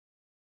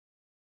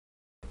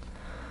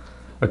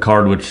A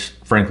card which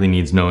frankly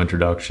needs no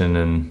introduction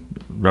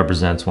and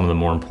represents one of the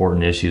more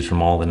important issues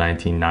from all the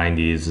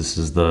 1990s. This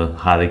is the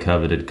highly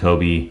coveted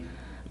Kobe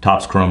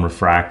Topps Chrome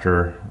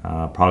Refractor,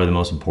 probably the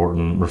most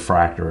important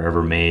refractor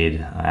ever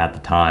made at the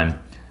time.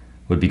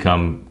 Would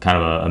become kind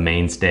of a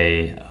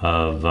mainstay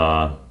of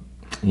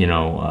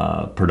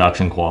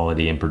production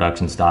quality and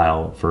production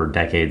style for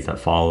decades that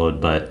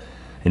followed. But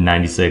in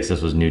 '96,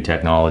 this was new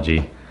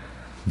technology.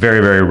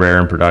 Very, very rare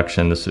in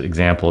production. This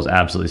example is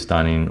absolutely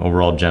stunning.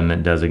 Overall gem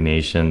mint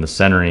designation. The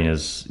centering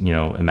is,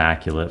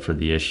 immaculate for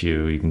the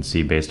issue. You can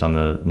see based on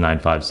the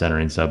 9.5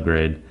 centering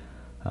subgrade.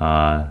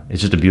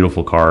 It's just a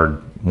beautiful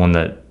card. One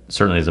that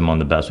certainly is among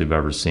the best we've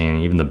ever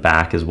seen. Even the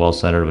back is well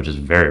centered, which is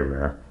very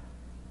rare.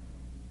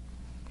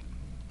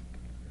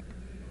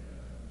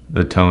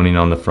 The toning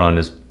on the front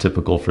is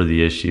typical for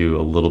the issue.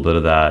 A little bit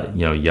of that,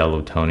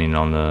 yellow toning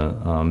on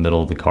the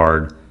middle of the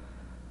card.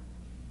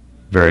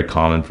 Very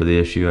common for the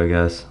issue, I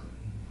guess.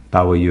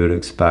 About what you would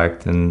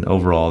expect. And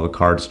overall, the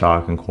card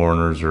stock and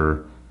corners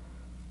are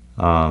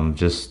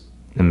just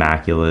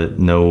immaculate.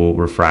 No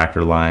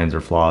refractor lines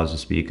or flaws to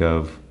speak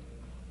of.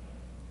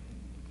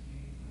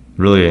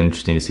 Really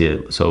interesting to see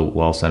it so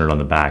well centered on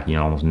the back. You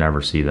almost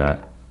never see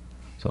that.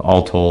 So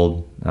all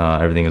told,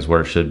 everything is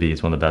where it should be.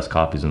 It's one of the best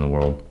copies in the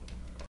world.